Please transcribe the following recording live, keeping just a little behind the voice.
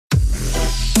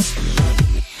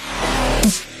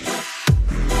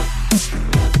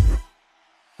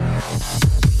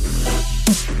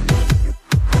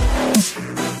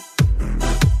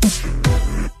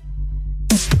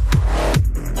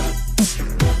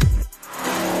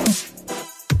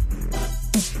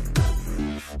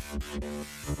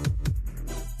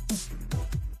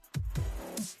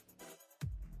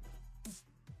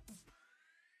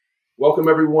Welcome,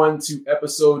 everyone, to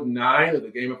episode 9 of the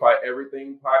Gamify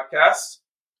Everything podcast,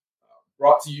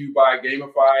 brought to you by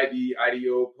Gamify, the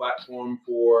IDO platform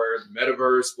for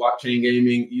metaverse, blockchain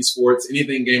gaming, esports,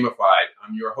 anything gamified.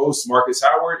 I'm your host, Marcus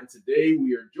Howard, and today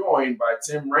we are joined by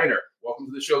Tim Rainer. Welcome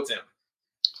to the show, Tim.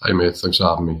 Hi, mate. Thanks for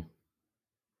having me.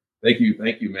 Thank you,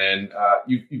 man.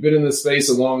 You've been in this space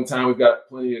a long time. We've got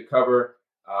plenty to cover.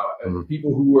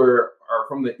 People who are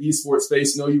from the esports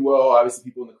space know you well. Obviously,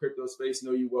 people in the crypto space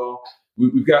know you well.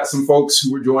 We've got some folks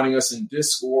who are joining us in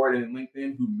Discord and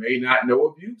LinkedIn who may not know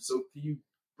of you. So can you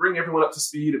bring everyone up to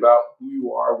speed about who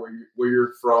you are, where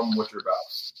you're from, what you're about?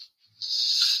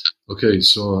 Okay,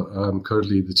 so I'm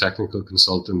currently the technical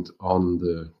consultant on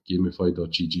the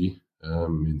Gamify.gg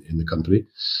in the company,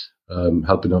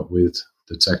 helping out with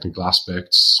the technical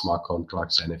aspects, smart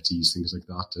contracts, NFTs, things like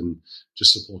that, and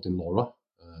just supporting Laura.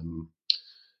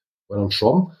 Where I'm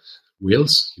from,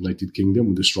 Wales, United Kingdom,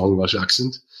 with a strong Welsh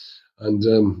accent, and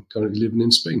currently living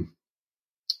in Spain.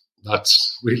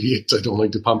 That's really it. I don't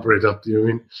like to pamper it up, do you know what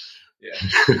I mean? Yeah.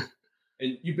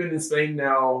 And you've been in Spain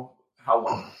now, how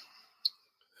long?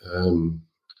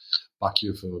 Back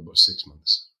here for about 6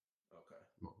 months. Okay.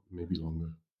 Well, maybe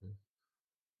longer. Yeah.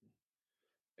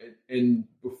 And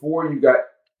before you got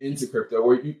into crypto,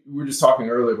 or we were just talking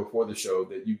earlier before the show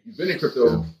that you've been in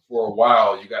crypto for a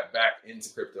while. You got back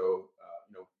into crypto,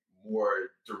 more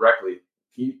directly.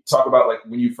 Can you talk about like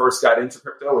when you first got into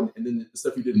crypto and then the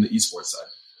stuff you did in the esports side?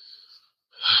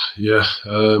 Yeah.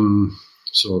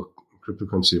 So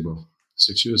cryptocurrency about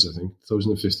 6 years, I think,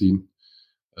 2015.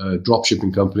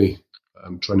 Dropshipping company.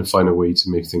 I'm trying to find a way to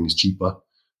make things cheaper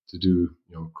to do,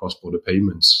 cross-border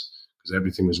payments. Because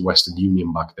everything was Western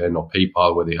Union back then, or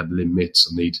PayPal, where they had limits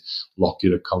and they'd lock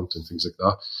your account and things like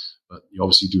that. But you're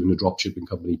obviously doing a dropshipping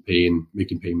company,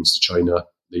 making payments to China.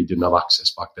 They didn't have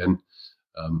access back then.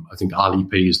 I think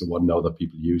Alipay is the one now that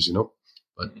people use,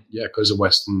 But yeah, because of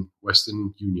Western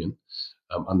Union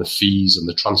and the fees and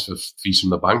the transfer fees from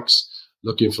the banks,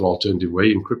 looking for an alternative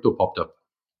way, and crypto popped up.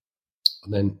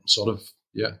 And then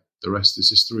the rest is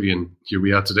history, and here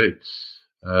we are today.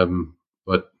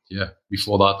 But yeah,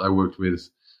 before that, I worked with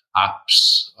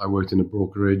apps. I worked in a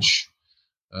brokerage.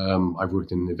 I've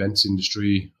worked in the events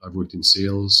industry. I've worked in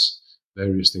sales,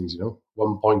 various things,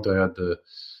 One point I had the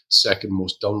second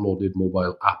most downloaded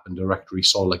mobile app and directory,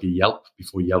 sort of like a Yelp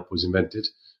before Yelp was invented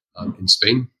in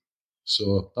Spain.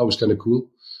 So that was kind of cool.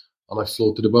 And I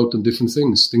floated about on different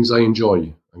things I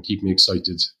enjoy and keep me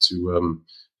excited to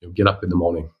get up in the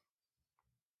morning.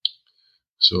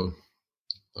 So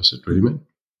that's it, really, man.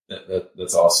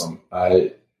 That's awesome.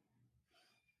 I've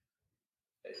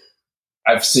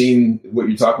seen what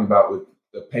you're talking about with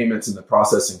the payments and the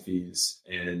processing fees,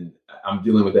 and I'm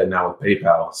dealing with that now with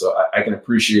PayPal. So I can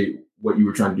appreciate what you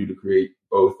were trying to do to create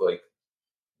both like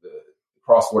the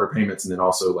cross-border payments and then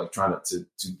also like trying to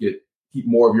keep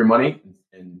more of your money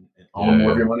and own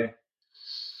more of your money.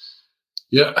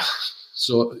 Yeah.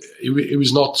 So it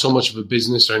was not so much of a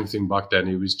business or anything back then.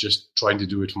 It was just trying to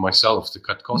do it for myself to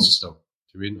cut costs down.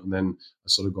 And then I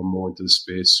sort of got more into the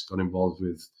space, got involved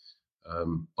with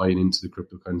buying into the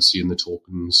cryptocurrency and the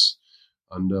tokens.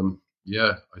 And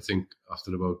I think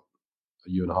after about a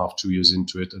year and a half, 2 years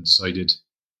into it, I decided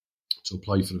to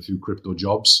apply for a few crypto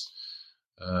jobs.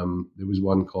 There was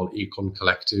one called Acorn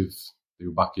Collective. They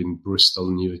were back in Bristol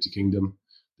in the United Kingdom.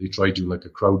 They tried doing like a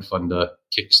crowdfunder,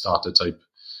 Kickstarter type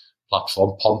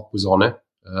platform. Pomp was on it.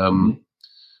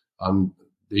 And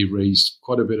they raised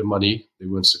quite a bit of money. They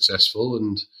weren't successful.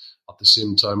 And at the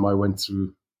same time, I went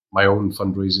through my own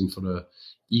fundraising for a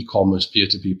e-commerce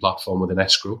peer-to-peer platform with an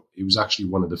escrow. It was actually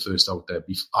one of the first out there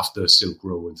after Silk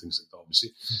Road and things like that,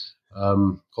 obviously,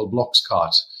 called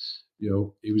Bloxcart.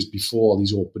 It was before all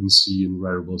these OpenSea and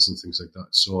Raribles and things like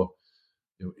that. So,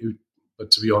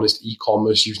 but to be honest,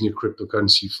 e-commerce, using your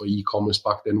cryptocurrency for e-commerce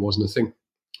back then wasn't a thing.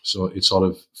 So it sort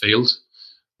of failed.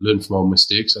 Learned from our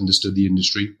mistakes, understood the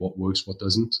industry, what works, what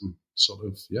doesn't, and that's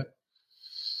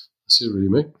it really,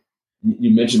 mate.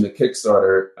 You mentioned the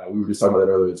Kickstarter. We were just talking about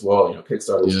that earlier as well.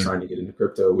 Kickstarter was trying to get into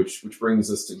crypto, which brings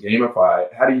us to Gamify.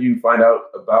 How did you find out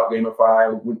about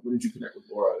Gamify? When did you connect with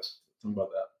Laura? Tell me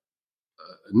about that.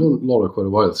 I've known Laura quite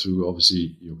a while through,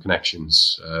 obviously,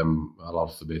 connections at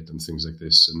Alphabet and things like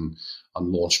this, and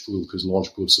Launchpool, because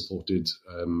Launchpool supported.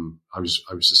 I was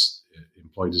just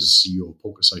employed as a CEO of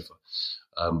PokerCypher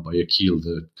by Akil,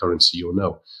 the current CEO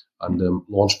now, and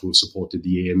Launchpool supported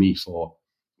the AME for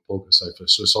PokerCypher.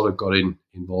 So I sort of got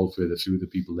involved with a few of the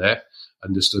people there,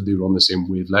 understood they were on the same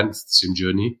wavelength, same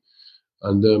journey,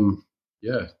 and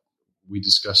we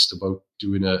discussed about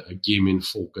doing a gaming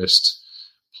focused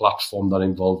platform that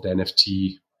involved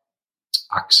NFT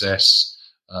access,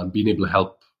 being able to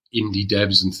help indie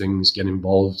devs and things get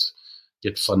involved,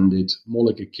 get funded, more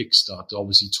like a Kickstarter,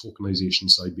 obviously tokenization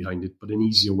side behind it, but an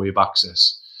easier way of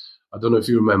access. I don't know if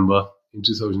you remember, in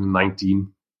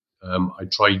 2019, I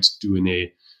tried doing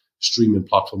a streaming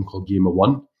platform called Gamer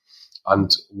One.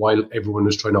 And while everyone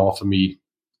was trying to offer me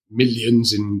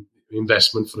millions in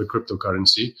investment for a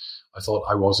cryptocurrency, I thought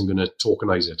I wasn't going to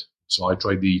tokenize it. So I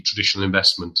tried the traditional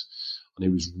investment, and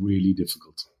it was really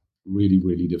difficult, really,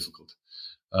 really difficult.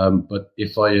 But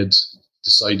if I had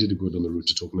decided to go down the route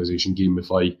to tokenization,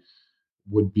 Gamify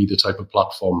would be the type of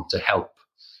platform to help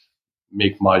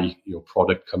make my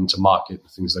product come to market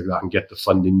and things like that, and get the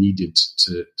funding needed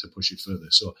to push it further.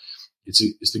 So it's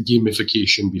the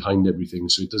gamification behind everything.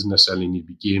 So it doesn't necessarily need to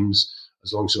be games.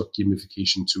 As long as you've got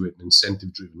gamification to it and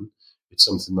incentive driven, it's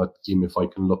something that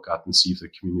Gamify can look at and see if the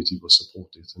community will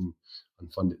support it and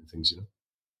fund it and things,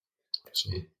 So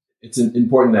it's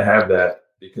important to have that,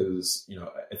 because,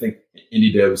 I think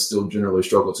indie devs still generally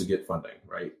struggle to get funding,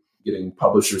 right? Getting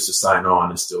publishers to sign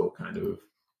on is still kind of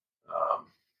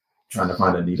trying to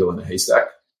find a needle in a haystack.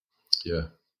 Yeah.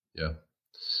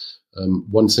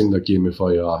 One thing that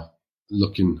Gamify are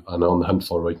looking and on the hunt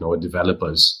for right now are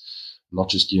developers, not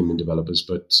just gaming developers,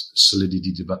 but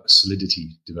Solidity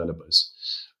developers.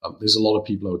 There's a lot of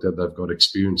people out there that have got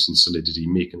experience in Solidity,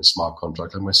 making a smart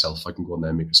contract. Like myself, I can go on there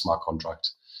and make a smart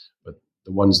contract. But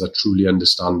the ones that truly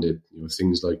understand it,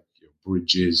 things like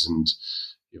bridges and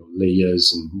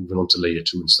layers and moving on to layer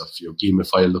 2 and stuff.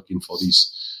 Gamify are looking for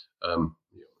these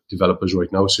developers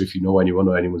right now. So if you know anyone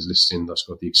or anyone's listening that's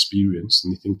got the experience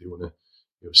and they think they want to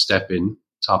step in,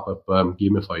 tap up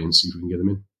Gamify and see if we can get them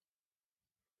in.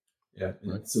 Yeah,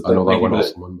 right. So I know that went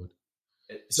off one, but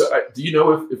so do you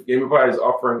know if Gamify is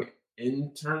offering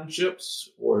internships,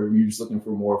 or are you just looking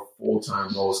for more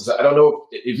full-time roles? Because I don't know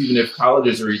if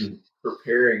colleges are even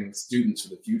preparing students for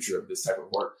the future of this type of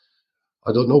work.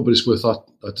 I don't know, but it's worth that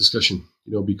discussion,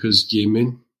 because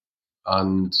gaming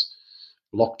and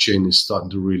blockchain is starting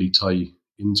to really tie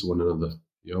into one another,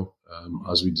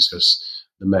 as we discuss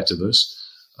the metaverse.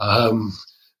 I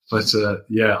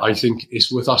think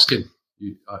it's worth asking.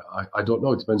 I don't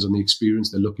know. It depends on the experience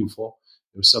they're looking for.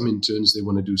 Some interns, they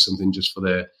want to do something just for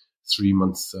their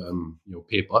 3-month,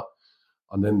 paper,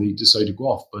 and then they decide to go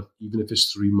off. But even if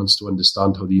it's 3 months to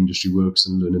understand how the industry works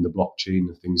and learning the blockchain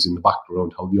and things in the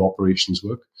background, how the operations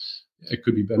work, it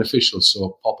could be beneficial.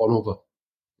 So pop on over.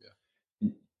 Yeah.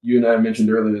 You and I mentioned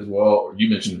earlier as well, or you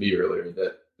mentioned to me earlier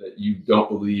that you don't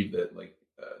believe that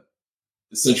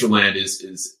Decentraland is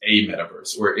a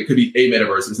metaverse, or it could be a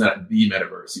metaverse. It's not the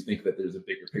metaverse. You think that there's a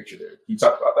bigger picture there. Can you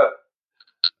talk about that?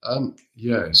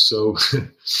 So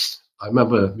I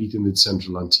remember meeting the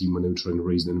Decentraland team when they were trying to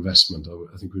raise an investment.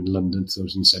 I think we were in London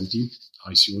 2017,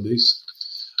 ICO days,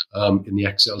 in the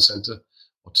Excel Centre,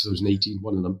 or 2018,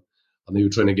 one of them. And they were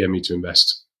trying to get me to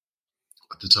invest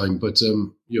at the time. But,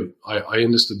 I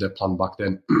understood their plan back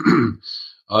then.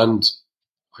 And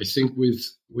I think with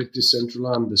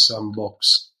Decentraland, the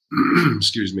Sandbox,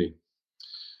 excuse me,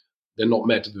 they're not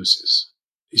metaverses.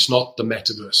 It's not the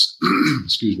metaverse,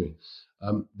 excuse me.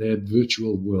 They're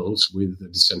virtual worlds with a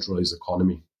decentralized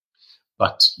economy,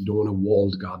 but you don't want a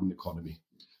walled garden economy.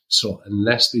 So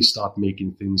unless they start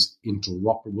making things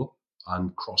interoperable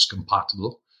and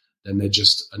cross-compatible, then they're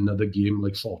just another game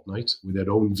like Fortnite with their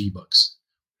own V-Bucks.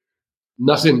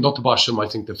 Nothing, not to bash them. I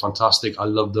think they're fantastic. I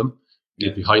love them.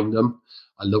 Get behind them.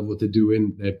 I love what they're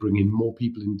doing. They're bringing more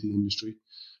people into the industry.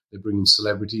 They're bringing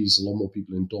celebrities, a lot more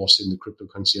people endorsing the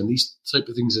cryptocurrency. And these type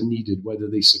of things are needed, whether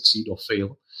they succeed or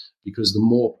fail, because the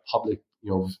more public,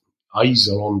 eyes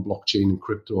are on blockchain and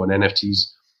crypto and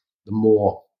NFTs, the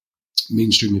more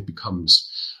mainstream it becomes.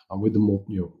 And with the more,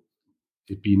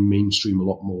 it being mainstream, a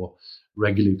lot more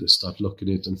regulators start looking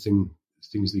at it and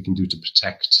things they can do to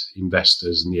protect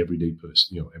investors and the everyday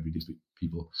person, everyday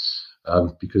people.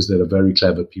 Because there are very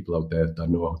clever people out there that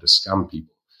know how to scam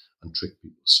people and trick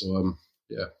people. So,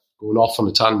 going off on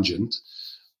a tangent,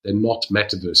 they're not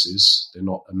metaverses. They're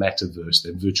not a metaverse.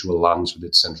 They're virtual lands with a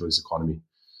decentralized economy.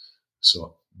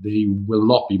 So they will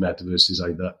not be metaverses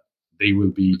either. They will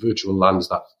be virtual lands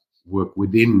that work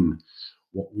within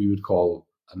what we would call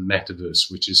a metaverse,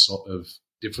 which is sort of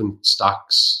different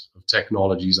stacks of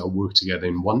technologies that work together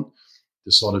in one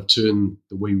to sort of turn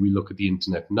the way we look at the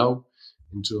internet now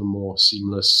into a more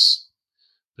seamless,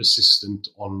 persistent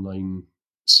online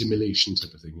simulation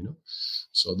type of thing,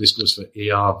 So this goes for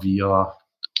AR, VR,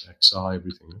 XR,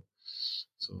 everything.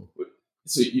 So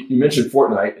you mentioned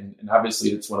Fortnite, and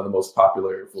obviously it's one of the most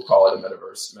popular, we'll call it a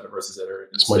metaverses that are in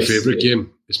It's my favorite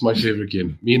game. It's my favorite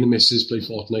game. Me and the missus play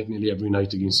Fortnite nearly every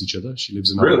night against each other. She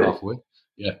lives an hour and a half away.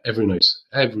 Yeah, every night.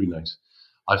 I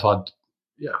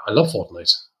love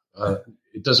Fortnite.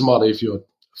 It doesn't matter if you're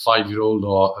a 5-year-old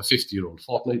or a 50-year-old.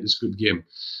 Fortnite is a good game.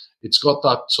 It's got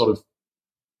that sort of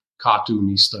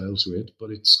cartoony style to it,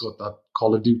 but it's got that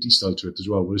Call of Duty style to it as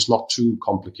well, where it's not too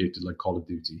complicated like Call of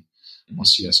Duty or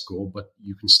CSGO, but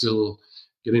you can still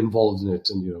get involved in it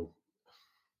and,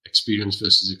 experience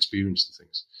versus experience and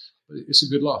things. But it's a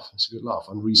good laugh.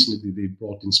 And recently they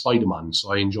brought in Spider-Man,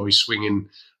 so I enjoy swinging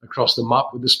across the map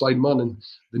with the Spider-Man and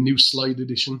the new slide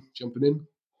edition jumping in.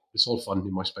 It's all fun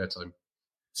in my spare time.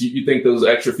 So you think those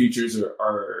extra features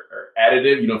are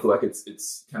additive? You don't feel like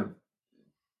it's kind of,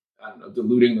 I don't know,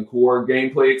 diluting the core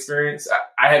gameplay experience?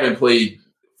 I haven't played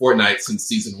Fortnite since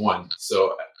season 1,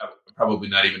 so I'm probably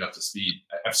not even up to speed.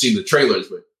 I've seen the trailers,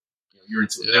 but you're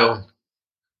into it now.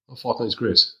 Well, Fortnite's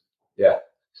great. Yeah.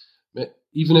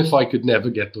 Even if I could never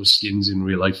get those skins in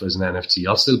real life as an NFT,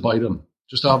 I'll still buy them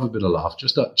just to have a bit of laugh,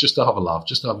 just to have a laugh,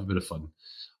 just to have a bit of fun.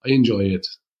 I enjoy it.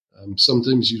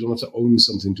 Sometimes you don't have to own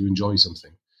something to enjoy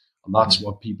something, and that's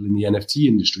what people in the NFT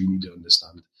industry need to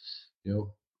understand.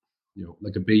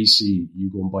 Like a BAYC, you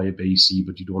go and buy a BAYC,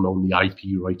 but you don't own the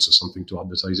IP rights or something to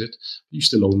advertise it. You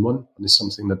still own one, and it's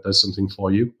something that does something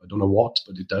for you. I don't know what,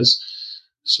 but it does.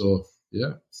 So,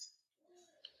 yeah.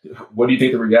 What do you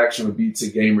think the reaction would be to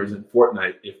gamers in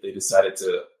Fortnite if they decided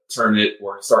to turn it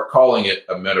or start calling it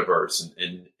a metaverse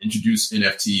and introduce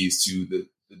NFTs to the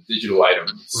digital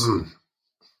items?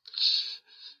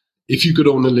 If you could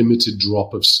own a limited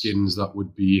drop of skins that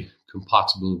would be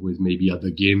compatible with maybe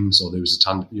other games, or there was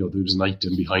an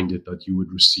item behind it that you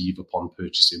would receive upon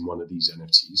purchasing one of these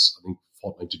NFTs, I think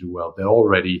Fortnite to do well. They're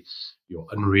already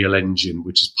Unreal Engine,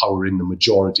 which is powering the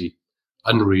majority,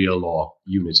 Unreal or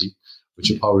Unity, which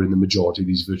are powering the majority of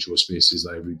these virtual spaces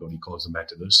that everybody calls the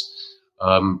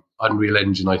metaverse. Unreal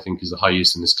Engine, I think, is the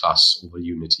highest in this class over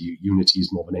Unity. Unity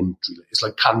is more of an entry. It's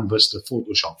like Canvas to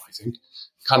Photoshop, I think.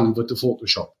 Canva to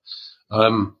Photoshop.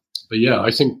 But yeah,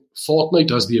 I think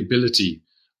Fortnite has the ability,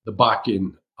 the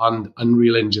backing, and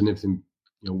Unreal Engine, everything,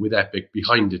 with Epic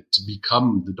behind it, to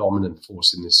become the dominant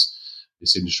force in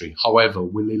this industry. However,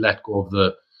 will they let go of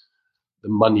the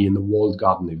money in the walled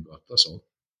garden they've got? That's all.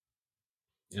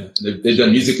 Yeah, they've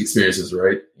done music experiences,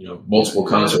 right? Multiple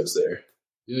concerts there.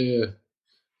 Yeah.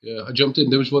 I jumped in.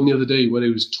 There was one the other day where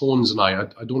it was Tones and I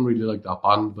don't really like that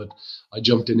band, but I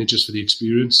jumped in it just for the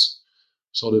experience.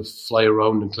 Sort of fly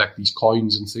around and collect these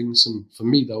coins and things. And for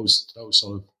me, that was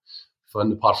sort of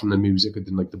fun. Apart from the music, I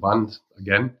didn't like the band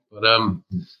again. But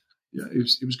yeah,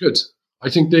 it was good. I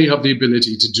think they have the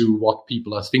ability to do what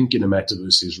people are thinking a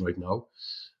metaverse is right now,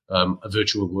 a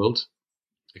virtual world,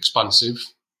 expansive.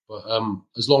 But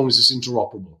as long as it's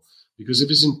interoperable, because if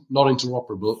it's not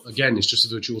interoperable, again, it's just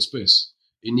a virtual space.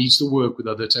 It needs to work with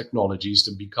other technologies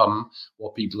to become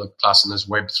what people are classing as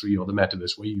Web3 or the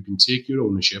metaverse, where you can take your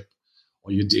ownership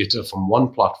or your data from one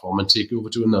platform and take it over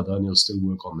to another, and it'll still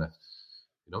work on that.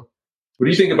 What do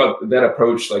you think about that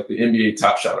approach, like the NBA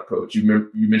Top Shot approach? You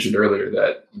mentioned earlier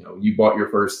that you bought your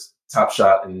first Top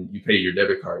Shot and you paid your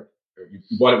debit card. Or you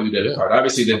bought it with your debit card.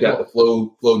 Obviously, they've got the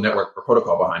Flow network or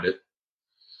protocol behind it.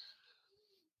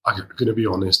 I'm going to be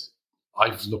honest.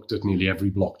 I've looked at nearly every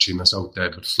blockchain that's out there,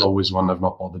 but Flow is one I've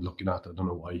not bothered looking at. I don't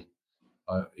know why.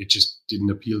 It just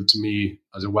didn't appeal to me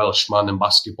as a Welshman in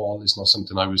basketball. It's not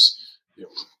something I was. It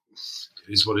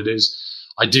is what it is.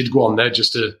 I did go on there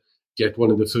just to get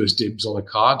one of the first dibs on a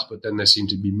card, but then there seemed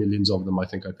to be millions of them. I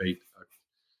think I paid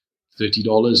 $30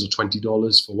 or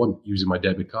 $20 for one using my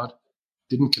debit card.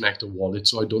 Didn't connect a wallet,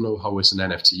 so I don't know how it's an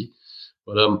NFT.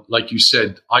 But like you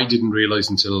said, I didn't realize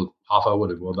until half hour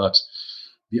ago that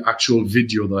the actual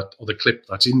video or the clip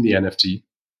that's in the NFT,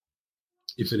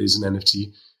 if it is an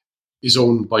NFT, is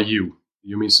owned by you.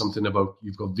 You mean something about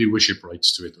you've got viewership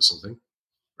rights to it or something?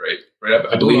 Right.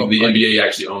 I believe the NBA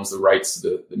actually owns the rights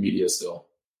to the media still.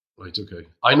 Right, okay.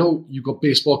 I know you've got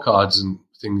baseball cards and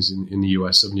things in the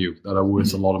US, haven't you, that are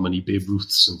worth a lot of money, Babe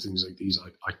Ruths and things like these. I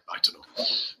don't know.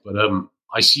 But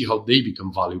I see how they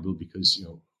become valuable because,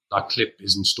 that clip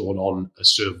isn't stored on a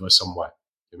server somewhere.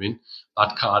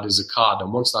 That card is a card,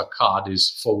 and once that card is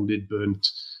folded, burnt,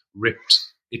 ripped,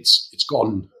 it's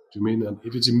gone. Do you mean? And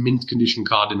if it's a mint condition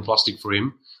card in a plastic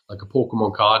frame, like a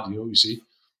Pokemon card, you see,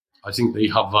 I think they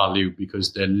have value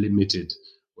because they're limited.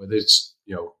 Whether it's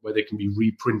where they can be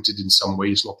reprinted in some way,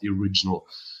 it's not the original.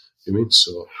 You mean?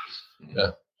 So,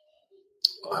 yeah,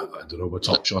 I don't know about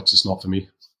Top Shots. It's not for me.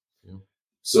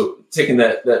 So taking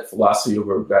that philosophy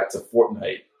over back to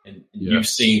Fortnite, and you've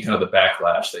seen kind of the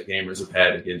backlash that gamers have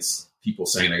had against people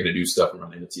saying they're going to do stuff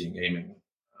around NFT and gaming.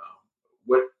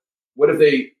 What if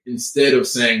they, instead of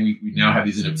saying we now have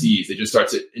these NFTs, they just start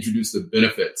to introduce the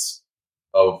benefits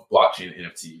of blockchain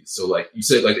NFTs. So like you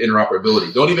said, like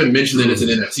interoperability, don't even mention that it's an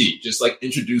NFT, just like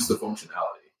introduce the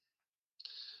functionality.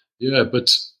 Yeah, but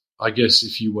I guess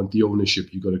if you want the ownership,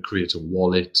 you've got to create a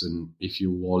wallet. And if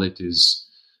your wallet is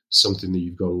something that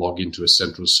you've got to log into a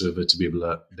central server to be able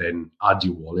to then add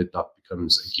your wallet, that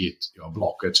becomes a gate, a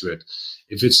blocker to it.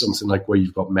 If it's something like where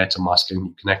you've got MetaMask and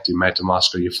you connect your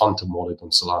MetaMask or your Phantom wallet on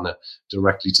Solana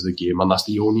directly to the game, and that's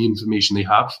the only information they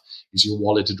have is your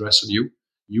wallet address on you,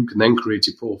 you can then create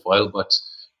your profile, but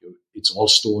it's all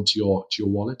stored to your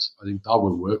wallet. I think that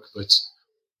will work, but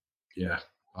yeah,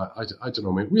 I don't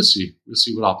know, mate. We'll see. We'll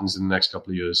see what happens in the next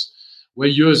couple of years. We're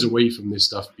years away from this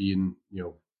stuff being,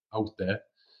 out there.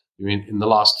 I mean, in the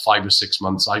last 5 or 6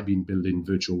 months, I've been building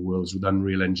virtual worlds with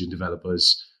Unreal Engine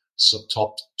developers,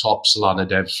 top Solana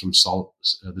devs from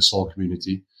the Sol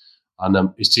community,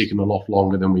 and it's taken a lot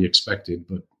longer than we expected.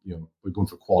 But we're going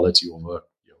for quality over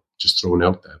just throwing it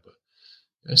out there. But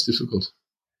yeah, it's difficult.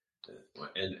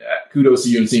 And kudos to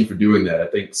you and team for doing that. I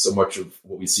think so much of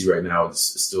what we see right now is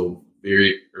still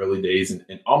very early days and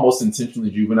almost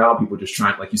intentionally juvenile. People just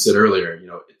trying, like you said earlier,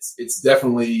 it's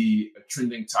definitely a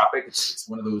trending topic. It's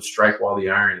one of those strike while the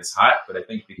iron is hot. But I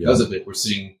think because of it, we're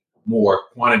seeing more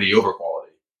quantity over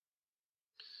quality.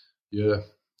 Yeah.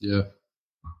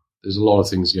 There's a lot of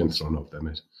things getting thrown out there,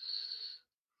 mate.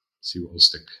 See what will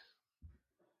stick.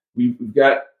 We've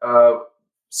got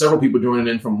several people joining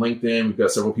in from LinkedIn. We've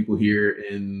got several people here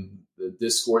in the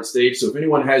Discord stage. So if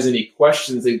anyone has any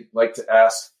questions they'd like to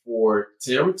ask for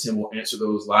Tim will answer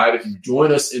those live. If you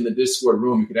join us in the Discord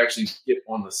room, you could actually get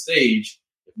on the stage.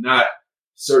 If not,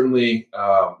 certainly,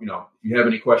 if you have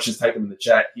any questions, type them in the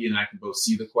chat. He and I can both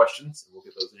see the questions, and we'll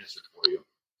get those answered for you.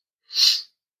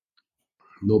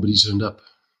 Nobody's turned up.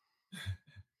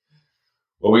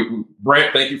 Well,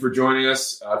 Brant, thank you for joining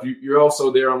us. If you're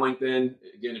also there on LinkedIn,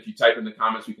 again, if you type in the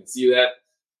comments, we can see that.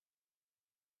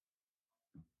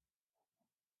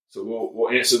 So we'll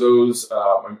answer those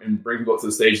and bring people up to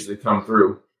the stage as they come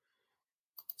through.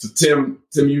 So Tim,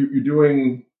 you're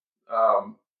doing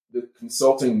the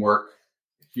consulting work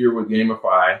here with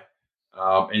Gamify,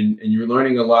 and you're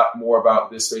learning a lot more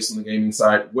about this space on the gaming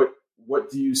side. What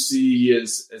do you see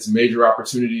as major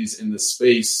opportunities in the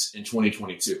space in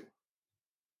 2022?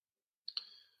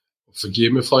 For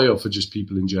Gamify or for just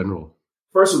people in general?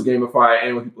 First with Gamify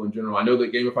and with people in general. I know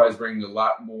that Gamify is bringing a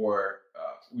lot more.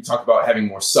 We talked about having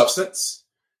more substance.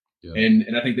 Yeah.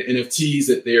 And I think the NFTs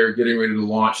that they're getting ready to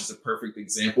launch is a perfect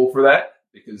example for that,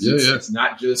 because it's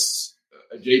not just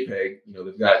a JPEG.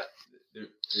 They've got they're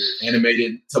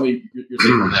animated. Tell me your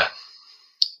take on that.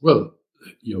 Well,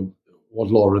 what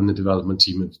Laura and the development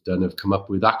team have done, have come up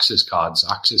with access cards,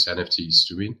 access NFTs.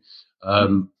 Do you mean?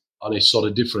 And it's sort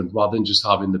of different. Rather than just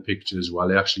having the pictures, well,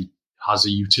 it actually has a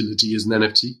utility as an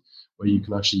NFT, where you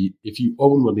can actually, if you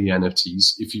own one of the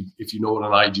NFTs, if you know what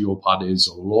an IDO pad is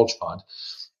or a launch pad,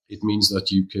 it means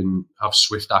that you can have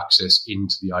swift access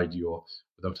into the IDO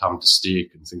without having to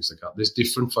stake and things like that. There's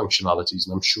different functionalities,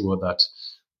 and I'm sure that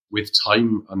with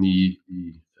time and the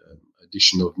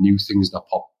addition of new things that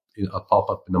pop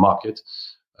up in the market,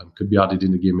 could be added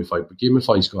into Gamify. But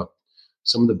Gamify's got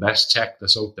some of the best tech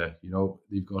that's out there.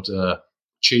 They've got a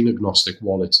chain agnostic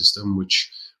wallet system,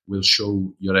 which will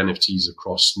show your NFTs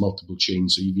across multiple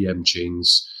chains, so EVM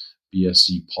chains,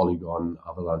 BSC, Polygon,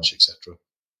 Avalanche, etc.,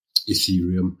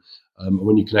 Ethereum.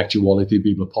 When you connect your wallet, they'll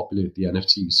be able to populate the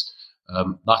NFTs.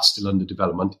 That's still under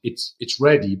development. It's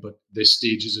ready, but there's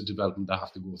stages of development that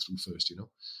have to go through first.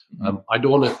 Mm-hmm. I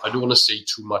don't want to say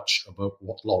too much about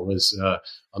what Laura's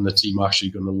and the team are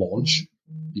actually going to launch,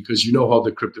 because you know how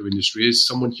the crypto industry is.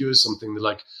 Someone hears something, they're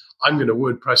like, I'm going to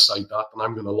WordPress site that and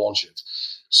I'm going to launch it.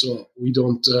 So we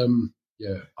don't, I'm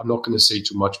not going to say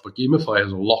too much, but Gamify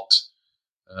has a lot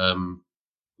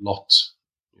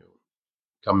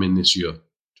coming this year.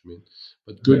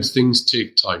 But good things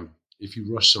take time. If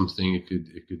you rush something, it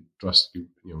could drastically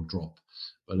drop.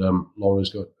 But Laura's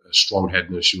got a strong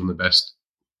head nurse. She's one of the best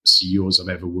CEOs I've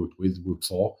ever worked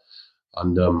for,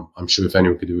 and I'm sure if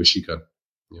anyone could do it, she can.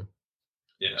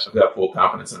 Yeah, I've got full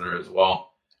confidence in her as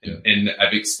well. And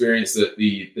I've experienced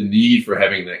the need for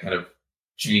having that kind of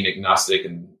chain agnostic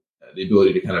and the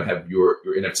ability to kind of have your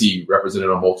NFT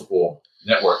represented on multiple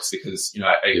networks, because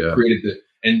I created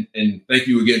and thank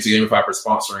you again to Gamify for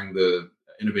sponsoring the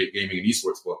Innovate Gaming and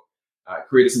Esports book. I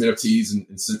created some NFTs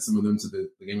and sent some of them to the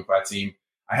Gamify team.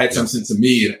 I had some sent to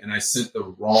me, and I sent the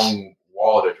wrong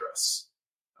wallet address,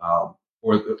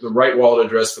 or the right wallet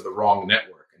address for the wrong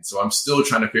network. And so I'm still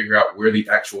trying to figure out where the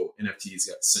actual NFTs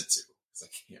got sent to, because I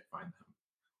can't find them.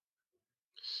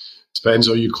 Depends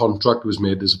how your contract was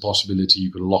made. There's a possibility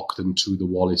you can lock them to the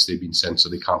wallets they've been sent, so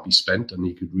they can't be spent, and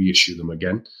you could reissue them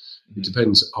again. It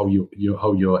depends how your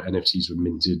NFTs were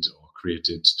minted or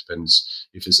created. Depends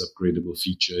if it's upgradable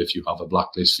feature, if you have a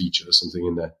blacklist feature or something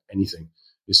in there. Anything.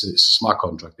 It's a smart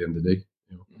contract at the end of the day.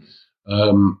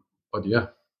 But yeah,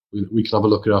 we can have a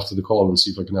look at it after the call and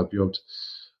see if I can help you out.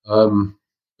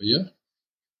 But yeah,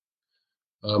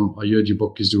 I heard your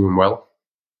book is doing well,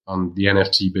 and the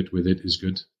NFT bit with it is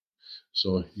good.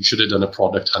 So you should have done a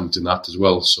product hunt in that as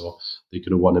well. So they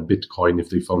could have won a Bitcoin if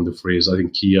they found the phrase. I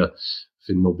think Kia,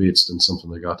 Finmo Bates done something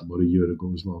like that about a year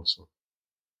ago as well. So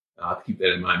I'll have to keep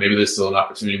that in mind. Maybe there's still an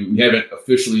opportunity. We haven't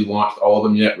officially launched all of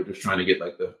them yet. We're just trying to get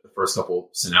like the first couple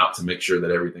sent out to make sure that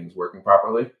everything's working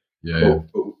properly. Yeah.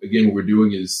 But again, what we're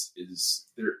doing is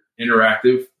they're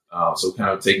interactive. So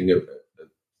kind of taking a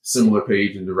similar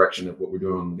page and direction of what we're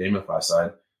doing on the GameFi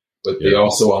side, but they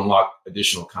also unlock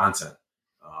additional content.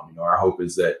 Our hope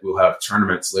is that we'll have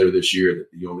tournaments later this year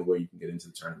that the only way you can get into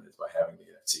the tournament is by having the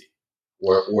NFT,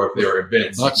 or if there are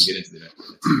events, you can get into the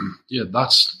NFT. Yeah,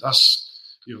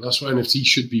 that's what NFT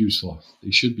should be used for.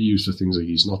 They should be used for things like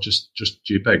these, not just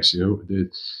JPEGs.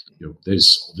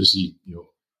 There's obviously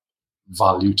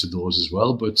value to those as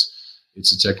well, but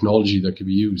it's a technology that can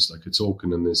be used like a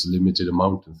token, and there's a limited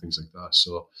amount and things like that.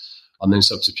 So, and then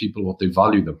it's up to people what they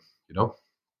value them.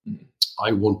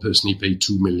 I won't personally pay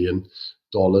 $2 million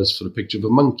for a picture of a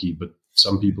monkey, but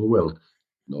some people will.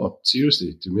 No,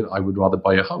 seriously, I would rather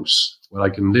buy a house where I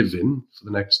can live in for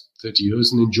the next 30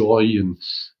 years and enjoy and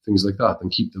things like that,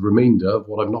 and keep the remainder of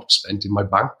what I've not spent in my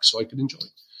bank so I can enjoy.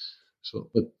 So,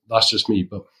 but that's just me.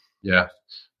 But yeah,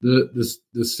 the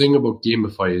thing about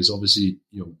GameFi is obviously,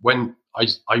 when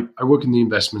I work in the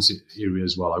investments area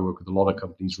as well. I work with a lot of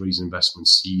companies raising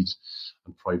investments, seed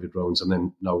and private rounds, and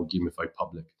then now GameFi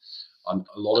public. And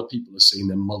a lot of people are saying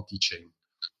they're multi-chain.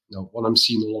 Now, what I'm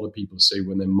seeing a lot of people say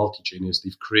when they're multi-chain is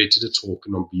they've created a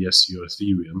token on BSC or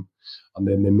Ethereum, and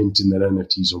then they're minting their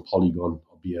NFTs on Polygon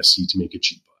or BSC to make it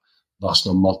cheaper. That's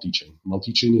not multi-chain.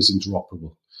 Multi-chain is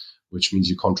interoperable, which means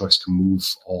your contracts can move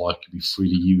or it can be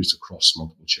freely used across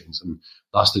multiple chains. And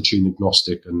that's the chain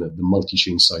agnostic and the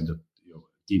multi-chain side that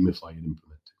GameFi and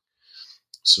implementing.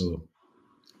 So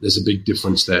there's a big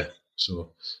difference there.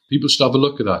 So people should have a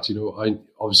look at that.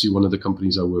 Obviously one of the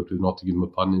companies I worked with, not to give them a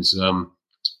pun, is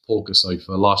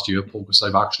PokerCypher. Last year,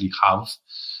 PokerCypher actually have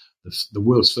the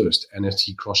world's first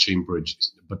NFT cross-chain bridge,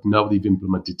 but now they've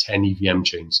implemented 10 EVM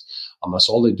chains, and that's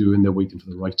all they're doing. They're waiting for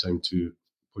the right time to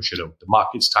push it out. The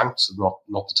market's tanked, so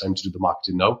not the time to do the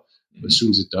marketing now. But as soon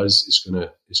as it does, it's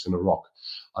gonna rock.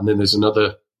 And then there's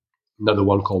another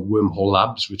one called Wormhole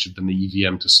Labs, which have done the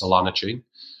EVM to Solana chain,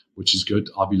 which is good.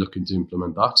 I'll be looking to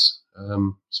implement that.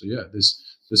 So yeah,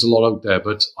 there's a lot out there,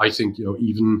 but I think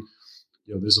even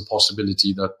there's a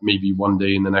possibility that maybe one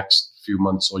day in the next few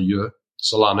months or year,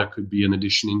 Solana could be an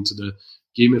addition into the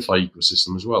GameFi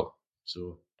ecosystem as well.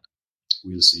 So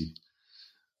we'll see.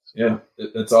 Yeah,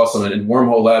 that's awesome. And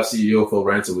Wormhole Labs CEO Phil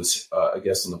Ransom was a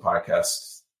guest on the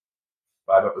podcast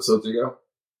 5 episodes ago.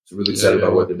 So really excited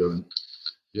about what they're doing.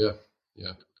 Yeah.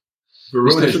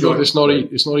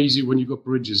 It's not easy when you've got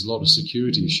bridges. A lot of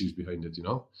security issues behind it,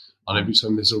 And every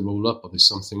time there's a roll up or there's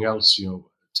something else,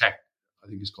 tech. I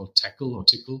think it's called Teckle or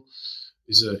Tickle.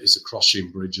 Is a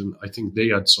cross-chain bridge, and I think they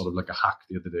had sort of like a hack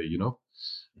the other day,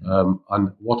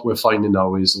 And what we're finding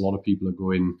now is a lot of people are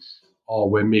going,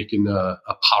 we're making a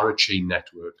parachain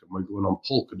network, and we're going on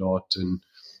Polkadot, and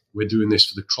we're doing this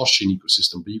for the cross-chain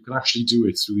ecosystem. But you can actually do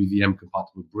it through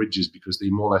EVM-compatible bridges because they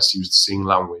more or less use the same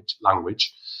language.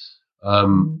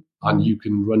 And you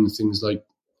can run things like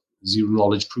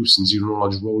zero-knowledge proofs and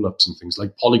zero-knowledge roll-ups and things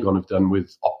like Polygon have done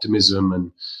with Optimism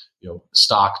and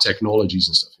Stark Technologies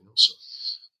and stuff. So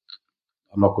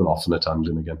I'm not going off on a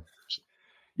tangent again. So.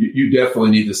 You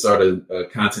definitely need to start a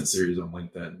content series on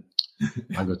LinkedIn.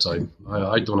 I got time.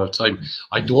 I don't have time.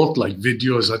 I don't like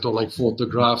videos. I don't like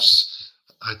photographs.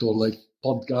 I don't like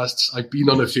podcasts. I've been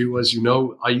on a few, as you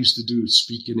know. I used to do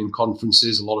speaking in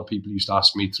conferences. A lot of people used to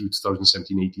ask me through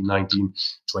 2017, 18, 19,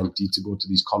 20 to go to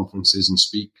these conferences and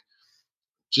speak.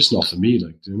 Just not for me. Do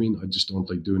you know what I mean? I just don't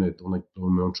like doing it. Don't like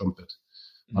blowing my own trumpet.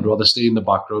 I'd rather stay in the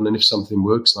background, and if something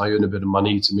works and I earn a bit of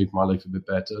money to make my life a bit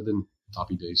better, then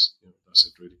happy days. That's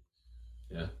it, really.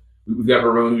 Yeah. We've got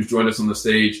Varun who's joined us on the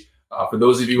stage. For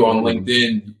those of you on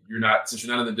LinkedIn, since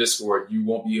you're not in the Discord, you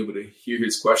won't be able to hear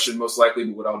his question most likely.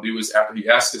 But what I'll do is after he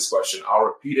asks his question, I'll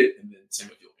repeat it, and then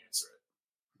Timothy will answer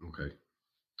it. Okay.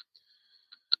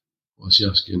 What's he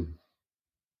asking?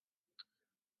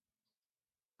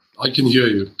 I can hear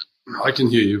you.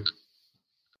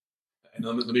 And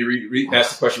let me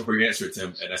ask the question before you answer it,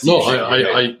 Tim. And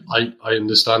I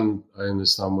understand. I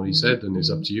understand what he said, and it's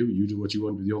up to you. You do what you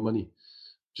want with your money.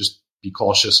 Just be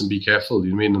cautious and be careful,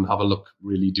 you know what I mean, and have a look,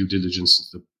 really due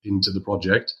diligence into the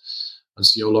project and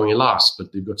see how long it lasts.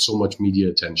 But they've got so much media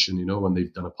attention, you know, when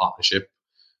they've done a partnership,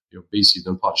 you know, basically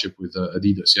done a partnership with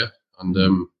Adidas, yeah?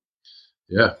 And,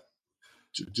 yeah,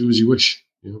 do as you wish,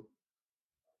 you know,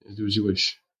 do as you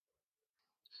wish.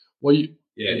 What you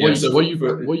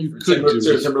could do.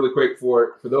 So really quick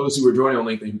for those who were joining on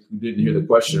LinkedIn who didn't hear the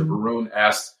question, Varun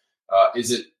asked,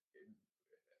 is it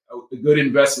a good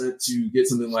investment to get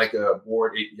something like a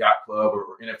Bored Ape Yacht Club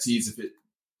or NFTs if it,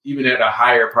 even at a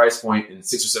higher price point in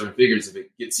 6 or 7 figures, if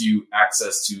it gets you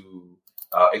access to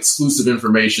exclusive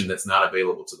information that's not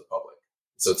available to the public?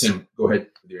 So Tim, go ahead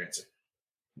with your answer.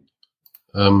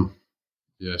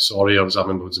 Yeah, sorry, I was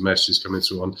having loads of messages coming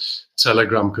through on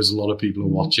Telegram because a lot of people are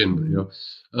watching. You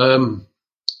know,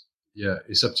 yeah,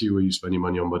 it's up to you where you spend your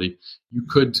money on, buddy. You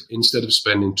could, instead of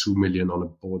spending $2 million on a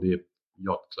Bored Ape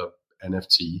Yacht Club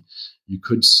NFT, you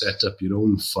could set up your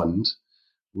own fund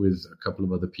with a couple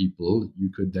of other people.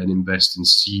 You could then invest in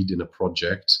seed in a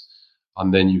project,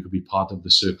 and then you could be part of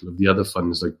the circle of the other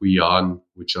funds like we are,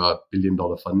 which are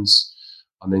billion-dollar funds,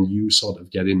 and then you sort of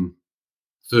get in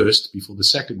first before the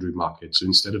secondary market. So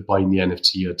instead of buying the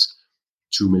NFT at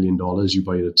 $2 million, you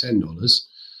buy it at $10.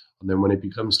 And then when it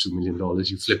becomes $2 million,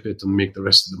 you flip it and make the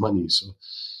rest of the money. So,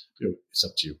 you know, it's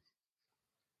up to you.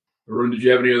 Arun, did you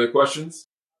have any other questions?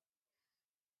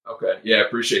 Okay. Yeah,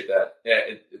 appreciate that.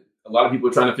 Yeah, a lot of people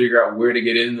are trying to figure out where to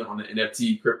get in on the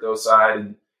NFT crypto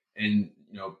side. And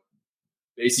you know,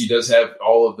 Basie does have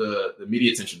all of the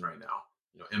media attention right now.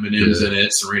 You know, Eminem's in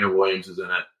it. Serena Williams is in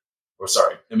it. Or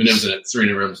sorry, Eminem's in it.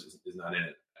 Serena Williams is not in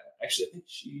it. Actually, I think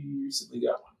she recently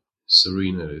got one.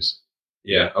 Serena is.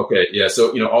 Yeah. Okay. Yeah.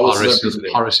 So, you know, all the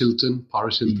Paris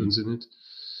Hilton's in it.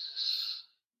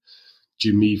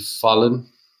 Jimmy Fallon.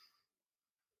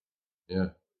 Yeah.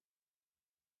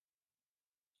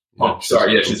 Punk.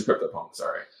 Sorry. Yeah, she's a crypto punk.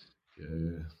 Sorry.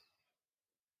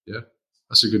 Yeah.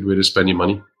 That's a good way to spend your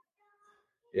money.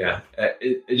 Yeah.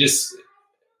 It just,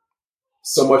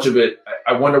 so much of it,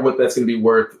 I wonder what that's going to be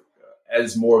worth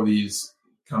as more of these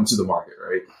come to the market,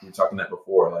 right? We were talking that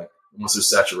before, like once there's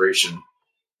saturation,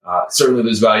 certainly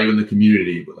there's value in the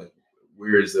community, but like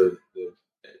where is the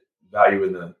value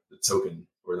in the token,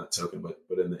 or not token, but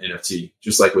in the NFT?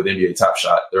 Just like with NBA Top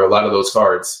Shot, there are a lot of those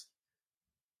cards.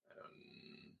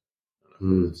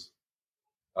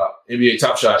 NBA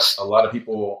Top Shot, a lot of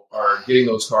people are getting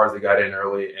those cards. They got in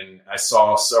early, and I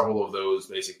saw several of those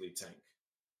basically tank.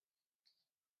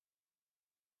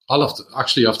 I'll have to,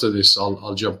 actually, after this,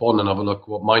 I'll jump on and have a look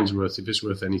what mine's worth, if it's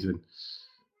worth anything.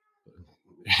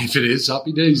 If it is,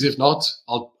 happy days. If not,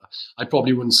 I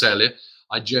probably wouldn't sell it.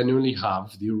 I genuinely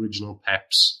have the original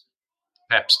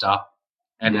Pepstar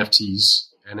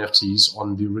NFTs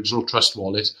on the original Trust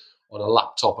wallet on a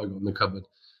laptop I got in the cupboard.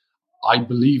 I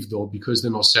believe, though, because they're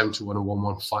not 721 or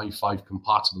 1155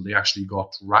 compatible, they actually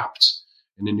got wrapped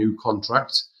in a new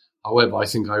contract. However, I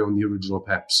think I own the original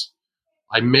Peps.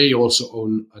 I may also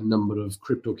own a number of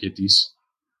CryptoKitties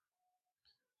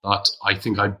that I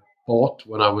think I bought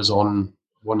when I was on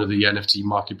one of the NFT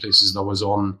marketplaces that was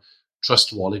on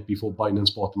Trust Wallet before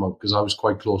Binance bought them out, because I was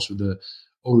quite close with the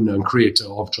owner and creator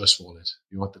of Trust Wallet,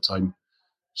 you know, at the time.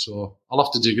 So I'll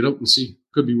have to dig it up and see.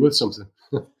 Could be worth something.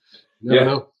 Never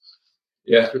know.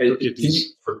 Yeah. Can you,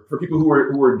 for people who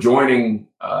are joining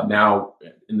now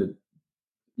in the,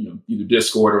 you know, either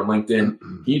Discord or LinkedIn,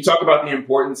 can you talk about the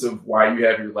importance of why you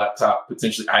have your laptop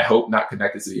potentially, I hope, not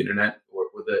connected to the internet, or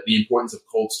the importance of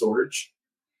cold storage?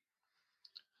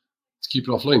 To keep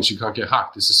it offline so you can't get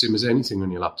hacked. It's the same as anything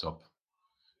on your laptop.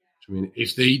 I mean,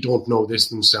 if they don't know this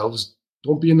themselves,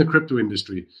 don't be in the crypto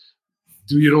industry.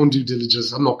 Do your own due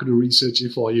diligence. I'm not going to research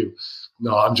it for you.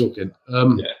 No, I'm joking.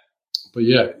 But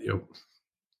yeah, you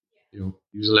know,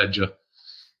 use a ledger.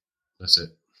 That's it.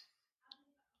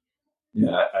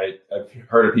 Yeah, I've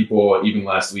heard of people even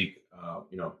last week,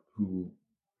 you know, who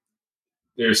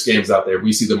there's scams out there.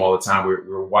 We see them all the time.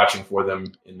 We're watching for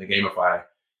them in the GameFi,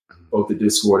 both the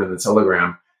Discord and the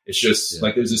Telegram. It's just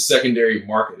like there's a secondary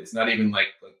market. It's not even like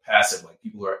passive. Like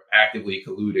people are actively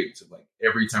colluding to, like,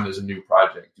 every time there's a new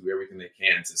project, do everything they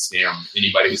can to scam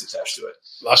anybody who's attached to it.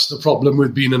 That's the problem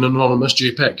with being an anonymous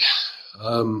JPEG.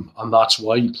 And that's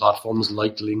why platforms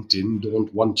like LinkedIn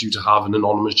don't want you to have an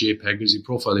anonymous JPEG as your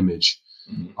profile image.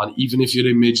 Mm-hmm. And even if your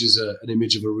image is an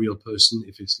image of a real person,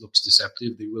 if it looks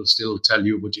deceptive, they will still tell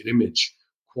you about your image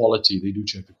quality. They do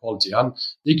check the quality, and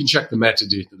they can check the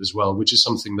metadata as well, which is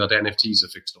something that NFTs are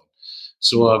fixed on.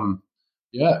 So,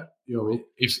 yeah, you know,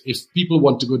 if people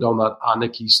want to go down that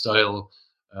anarchy style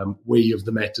way of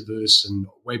the metaverse and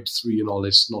Web3 and all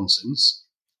this nonsense,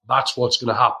 that's what's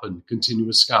going to happen.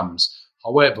 Continuous scams.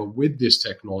 However, with this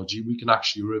technology, we can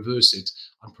actually reverse it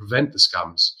and prevent the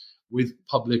scams. With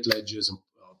public ledgers and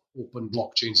open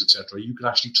blockchains, etc., you can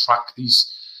actually track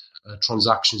these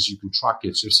transactions. You can track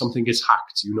it. So if something gets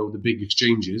hacked, the big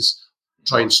exchanges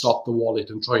try and stop the wallet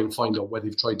and try and find out where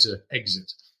they've tried to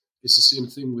exit. It's the same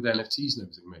thing with NFTs and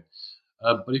everything, mate.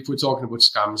 But if we're talking about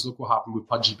scams, look what happened with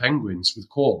Pudgy Penguins, with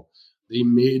Core. They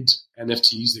made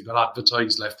NFTs. They got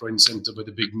advertised left, right, and centre by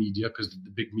the big media because the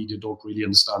big media don't really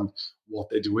understand what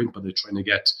they're doing, but they're trying to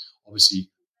get, obviously,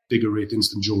 bigger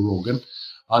ratings than Joe Rogan.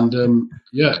 And,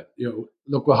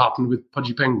 look what happened with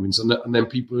Pudgy Penguins. And then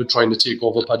people were trying to take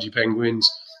over Pudgy Penguins,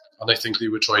 and I think they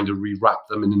were trying to rewrap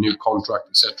them in a new contract,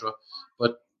 etc.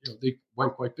 But they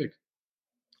went quite big.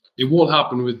 It won't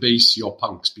happen with Basie or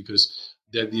Punks because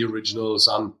they're the originals,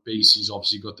 and Basie's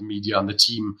obviously got the media, and the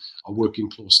team are working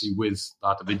closely with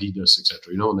that of Adidas,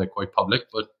 etc. And they're quite public.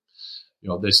 But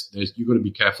there's you've got to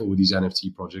be careful with these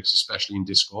NFT projects, especially in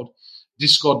Discord.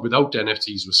 Discord without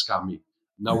NFTs was scammy.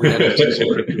 Now with NFTs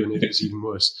and crypto in it, it's even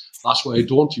worse. That's why I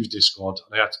don't use Discord.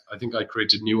 I think I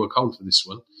created a new account for this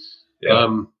one.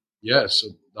 Yeah. So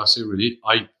that's it really.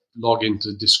 I log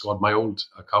into Discord, my old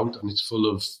account, and it's full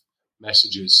of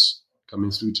messages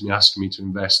coming through to me asking me to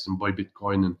invest and buy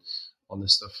Bitcoin and all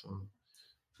this stuff.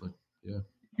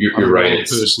 You're right. I'm a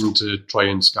person to try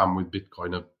and scam with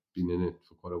Bitcoin. I've been in it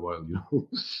for quite a while,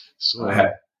 So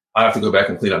I have to go back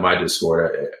and clean up my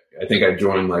Discord. I think I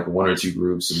joined like one or two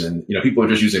groups, and then people are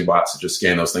just using bots to just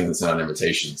scan those things and send out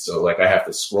invitations. So I have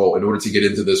to scroll in order to get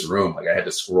into this room. I had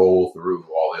to scroll through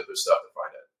all the other stuff to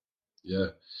find it. Yeah.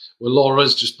 Well,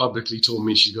 Laura's just publicly told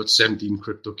me she's got 17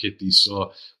 crypto kitties.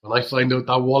 So when I find out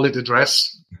that wallet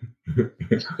address, I'm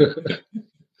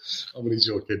only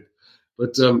joking.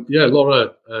 But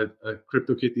Laura,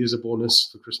 crypto kitty is a bonus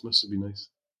for Christmas. It'd be nice.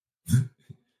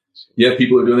 Yeah,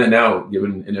 people are doing that now,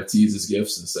 giving NFTs as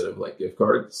gifts instead of like gift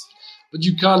cards. But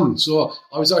you can. So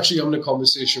I was actually having a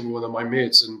conversation with one of my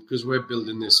mates, and because we're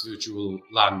building this virtual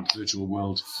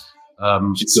world.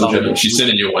 She's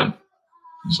sending you one.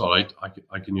 It's all right.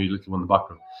 I can hear you looking on the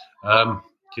background.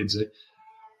 Kids, eh?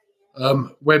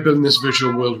 We're building this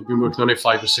virtual world. We've been working on it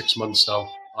 5 or 6 months now.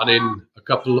 And in a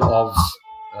couple of...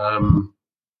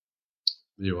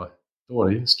 there you are. Don't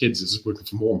worry, it's kids. It's just working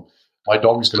from home. My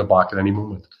dog is going to bark at any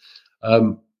moment.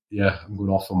 I'm going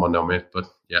off on one now, mate. But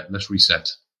yeah, let's reset.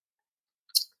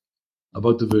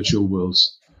 About the virtual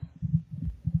worlds.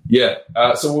 Yeah.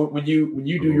 So when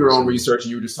you do your own research,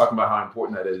 and you were just talking about how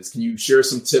important that is, can you share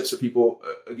some tips for people,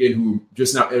 again, who are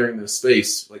just now entering this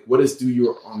space? Like, what does do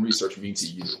your own research mean to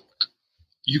you?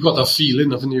 You got that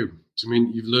feeling, haven't you? I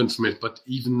mean, you've learned from it, but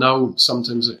even now,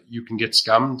 sometimes you can get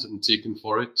scammed and taken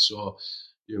for it. So,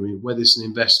 whether it's an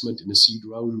investment in a seed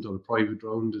round or a private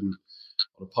round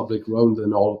or a public round,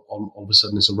 then all of a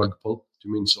sudden it's a rug pull.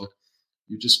 So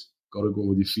you just got to go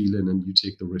with your feeling and you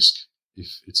take the risk.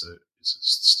 If it's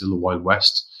still a Wild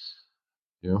West,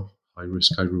 high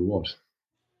risk, high reward.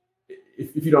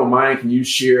 If you don't mind, can you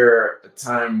share a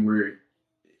time where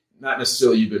not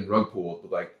necessarily you've been rug pulled,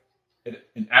 but like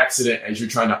an accident as you're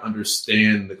trying to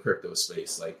understand the crypto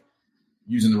space, like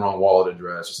using the wrong wallet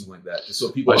address or something like that, just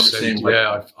so people understand.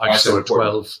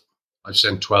 I've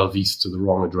sent 12 ETH to the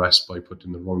wrong address by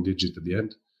putting the wrong digit at the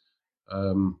end.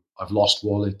 I've lost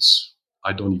wallets.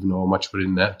 I don't even know how much were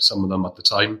in there. Some of them at the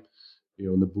time,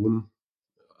 in the boom.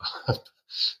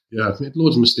 I've made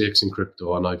loads of mistakes in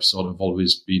crypto, and I've sort of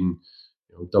always been,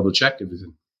 double check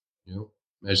everything.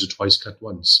 Measure twice, cut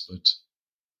once. But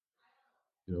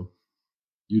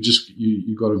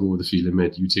you got to go with the feeling,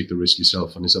 mate. You take the risk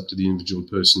yourself, and it's up to the individual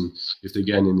person if they're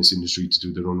getting in this industry to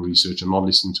do their own research and not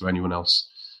listen to anyone else.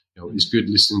 It's good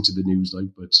listening to the news,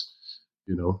 but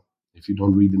if you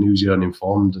don't read the news, you're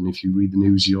uninformed, and if you read the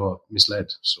news, you're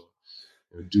misled. So,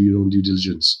 do your own due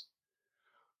diligence.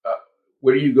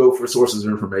 Where do you go for sources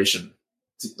of information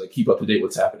to keep up to date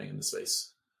what's happening in the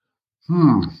space?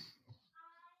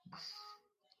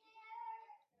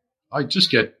 I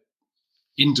just get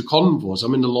into convos.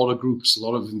 I'm in a lot of groups, a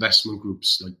lot of investment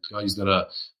groups, like guys that are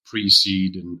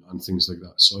pre-seed and things like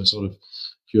that. So I sort of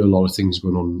hear a lot of things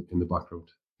going on in the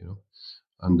background,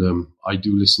 And I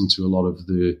do listen to a lot of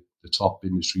the top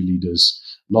industry leaders,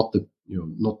 not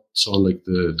sort of like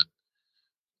the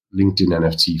LinkedIn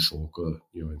NFT folk or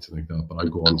anything like that. But I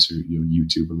go on to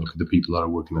YouTube and look at the people that are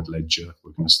working at Ledger,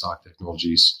 working at Stark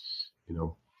Technologies,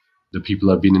 the people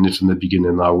that have been in it from the beginning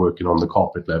and are working on the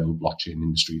corporate level blockchain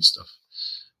industry stuff,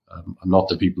 and not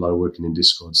the people that are working in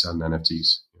Discord selling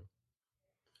NFTs.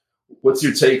 What's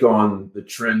your take on the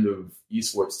trend of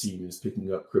esports teams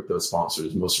picking up crypto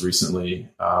sponsors? Most recently,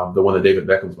 the one that David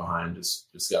Beckham's behind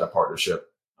just got a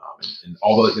partnership, and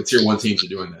all the tier one teams are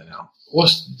doing that now. What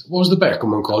was the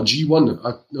Beckham one called?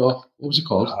 G1? No, what was it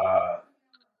called? I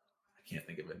can't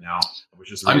think of it now.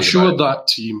 I'm sure that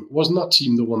team, wasn't that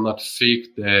team the one that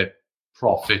faked their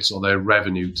profits or their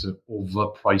revenue to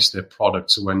overprice their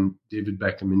product? So when David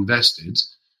Beckham invested,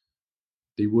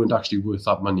 they weren't actually worth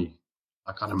that money.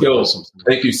 I can't remember. Guild. Something.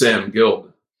 Thank you, Sam.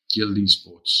 Guild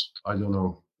Esports. I don't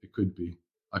know. It could be.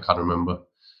 I can't remember.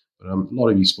 But a lot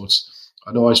of esports.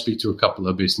 I know I speak to a couple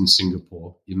that are based in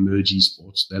Singapore, Emerge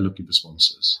Esports. They're looking for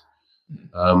sponsors.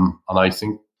 And I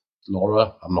think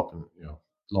Laura, I'm not going to,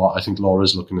 I think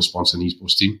Laura's looking to sponsor an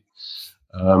esports team.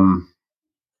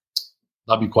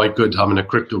 That'd be quite good, having a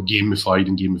crypto gamified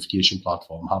and gamification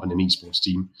platform, having an esports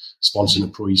team, sponsoring a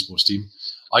pro esports team.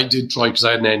 I did try, because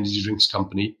I had an energy drinks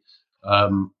company,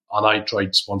 and I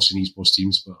tried sponsoring esports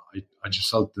teams, but I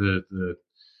just felt the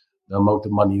amount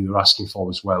of money they're asking for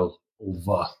as well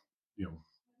over,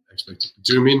 expected.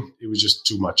 Do you know what I mean? It was just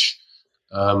too much.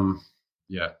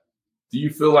 Yeah. Do you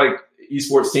feel like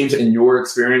esports teams, in your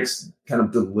experience, kind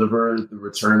of deliver the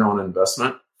return on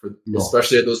investment,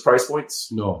 especially at those price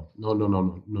points? No,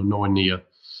 nowhere near.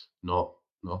 No.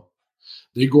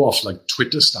 They go off like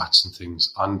Twitter stats and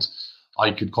things, and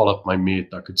I could call up my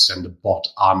mate that could send a bot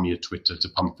army of Twitter to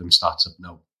pump them stats up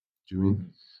now. Do you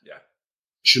mean? Yeah.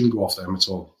 Shouldn't go off them at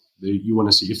all. You want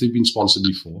to see if they've been sponsored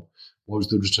before, what was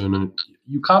the return on it?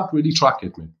 You can't really track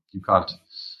it, man. You can't.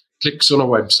 Clicks on a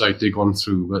website, they've gone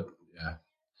through, but yeah,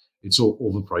 it's all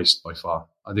overpriced by far.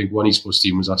 I think one esports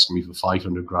team was asking me for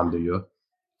 $500,000 a year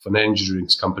for an energy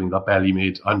drinks company that barely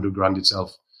made $100,000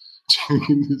 itself.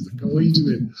 What are you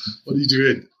doing? What are you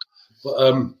doing?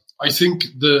 But I think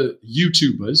the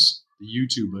YouTubers,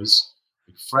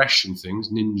 like Fresh and things,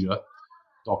 Ninja,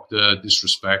 Dr.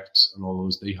 Disrespect, and all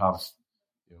those, they have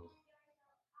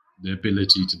the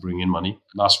ability to bring in money.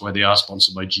 And that's why they are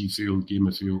sponsored by G Fuel,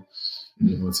 Gamer Fuel,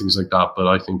 things like that. But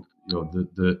I think no.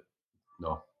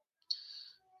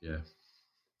 Yeah.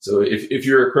 So if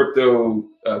you're a crypto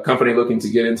company looking to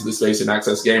get into the space and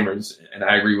access gamers, and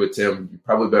I agree with Tim, you're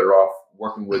probably better off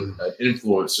working with an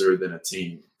influencer than a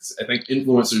team. I think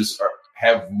influencers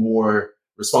have more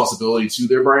responsibility to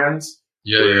their brands.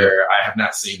 Yeah. I have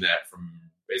not seen that from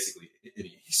basically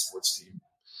any esports team.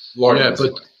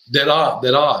 But there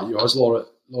are. As Laura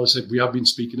said, we have been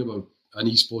speaking about an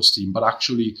esports team, but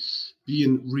actually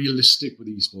being realistic with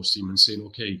the esports team and saying,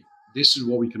 okay, this is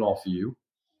what we can offer you.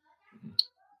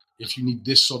 If you need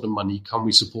this sort of money, can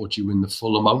we support you in the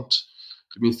full amount?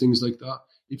 I mean, things like that.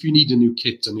 If you need a new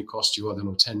kit and it costs you, I don't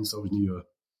know, 10,000 a year,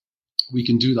 we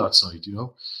can do that side,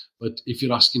 But if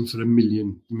you're asking for a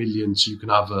million so you can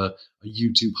have a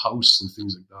YouTube house and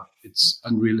things like that, it's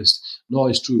unrealistic. No,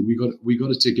 it's true. We got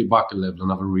to take it back a level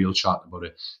and have a real chat about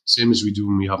it. Same as we do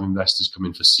when we have investors come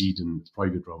in for seed and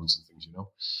private rounds and things,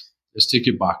 Let's take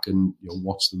it back and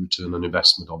what's the return on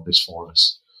investment of this for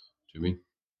us? Do you mean?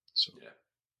 So yeah,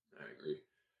 I agree.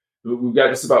 We've got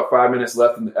just about 5 minutes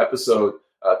left in the episode.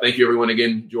 Thank you, everyone,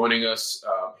 again, joining us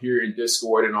here in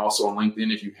Discord and also on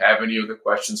LinkedIn. If you have any other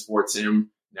questions for Tim,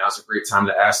 now's a great time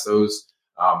to ask those.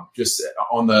 Just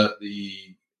on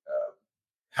the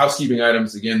housekeeping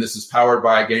items, again, this is powered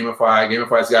by Gamify.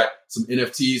 Gamify's got some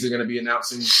NFTs they're going to be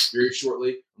announcing very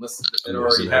shortly, unless it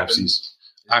already happened.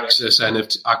 Access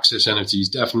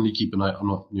NFTs. Definitely keep an eye.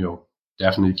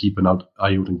 Definitely keep an eye out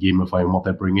on Gamify and what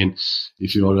they're bringing.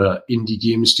 If you're an indie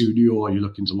game studio or you're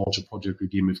looking to launch a project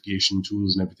with gamification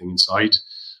tools and everything inside,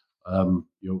 come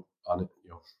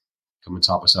and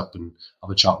tap us up and have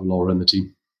a chat with Laura and the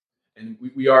team. And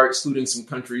we are excluding some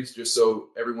countries just so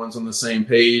everyone's on the same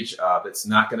page. That's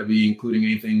not going to be including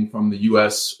anything from the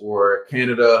U.S. or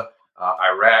Canada,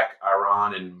 Iraq,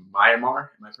 Iran, and Myanmar.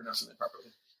 Am I pronouncing that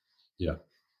properly? Yeah.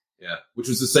 Yeah, which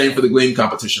was the same for the Gleam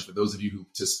competition for those of you who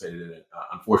participated in it.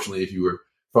 Unfortunately, if you were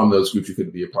from those groups, you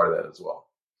couldn't be a part of that as well.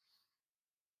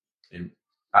 And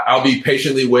I'll be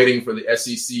patiently waiting for the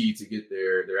SEC to get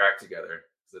their act together.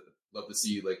 I'd love to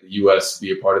see the U.S.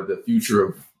 be a part of the future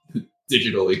of the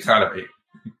digital economy.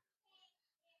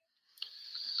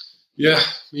 Yeah,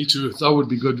 me too. That would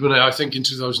be good. When I think in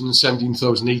 2017,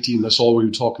 2018, that's all we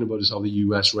were talking about is how the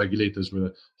US regulators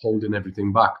were holding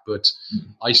everything back. But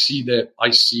I see their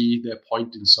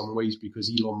point in some ways, because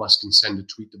Elon Musk can send a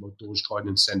tweet about Dogecoin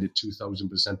and send it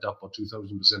 2,000% up or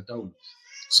 2,000% down.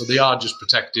 So they are just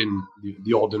protecting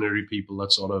the ordinary people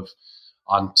that sort of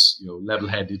aren't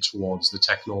level-headed towards the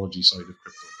technology side of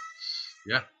crypto.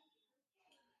 Yeah.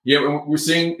 Yeah, we're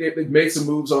seeing they've made some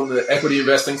moves on the equity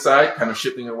investing side, kind of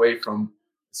shifting away from.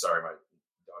 Sorry, my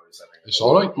daughter's having. It's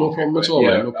all right, no problem at all.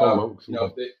 Yeah, no problem.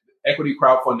 The equity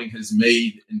crowdfunding has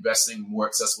made investing more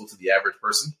accessible to the average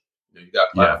person. You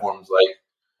got platforms like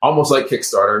almost like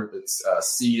Kickstarter. It's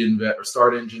Seed Invest or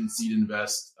Start Engine, Seed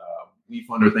Invest,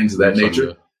 WeFunder, things of that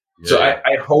nature. Yeah. So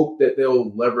I hope that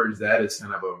they'll leverage that as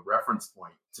kind of a reference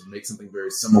point to make something very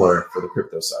similar for the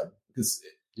crypto side, because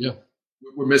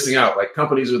we're missing out. Like,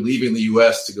 companies are leaving the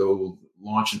US to go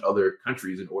launch in other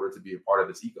countries in order to be a part of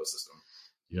this ecosystem.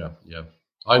 Yeah.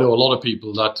 I know a lot of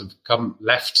people that have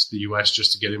left the US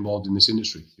just to get involved in this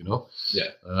industry, you know?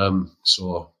 Yeah.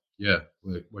 So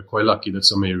we're quite lucky that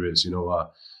some areas, you know,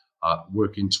 are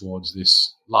working towards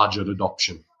this larger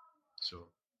adoption. So,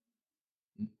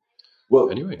 well,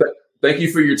 anyway, thank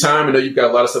you for your time. I know you've got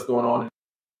a lot of stuff going on.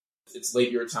 It's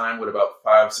late your time. What, about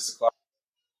 5, 6 o'clock?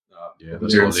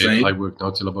 That's all late. I work now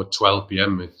till about 12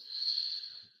 p.m.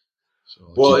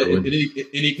 So well, in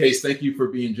any case, thank you for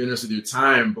being generous with your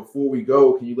time. Before we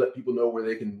go, can you let people know where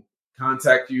they can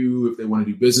contact you if they want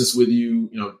to do business with you?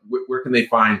 You know, where can they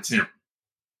find Tim?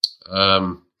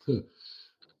 Well,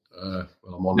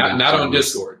 I'm on not on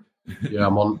Discord. Yeah,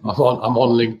 I'm on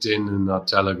LinkedIn and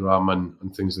Telegram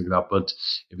and things like that. But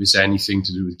if it's anything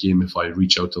to do with Gamify,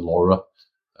 reach out to Laura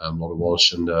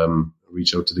Walsh, and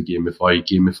reach out to the Gamify,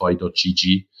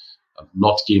 gamify.gg.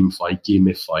 Not Gamify,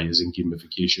 Gamify as in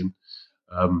gamification.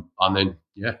 And then,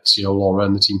 see how Laura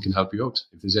and the team can help you out.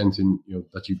 If there's anything, you know,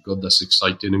 that you've got that's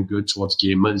exciting and good towards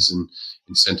gamers and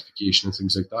incentivification and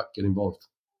things like that, get involved.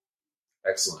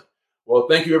 Excellent. Well,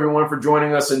 thank you everyone for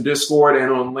joining us in Discord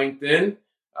and on LinkedIn.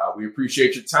 We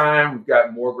appreciate your time. We've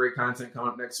got more great content coming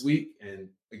up next week. And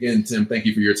again, Tim, thank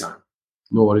you for your time.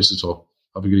 No worries at all.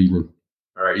 Have a good evening.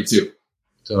 All right, you too.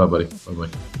 Ta-ra, buddy. Bye-bye.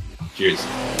 Cheers.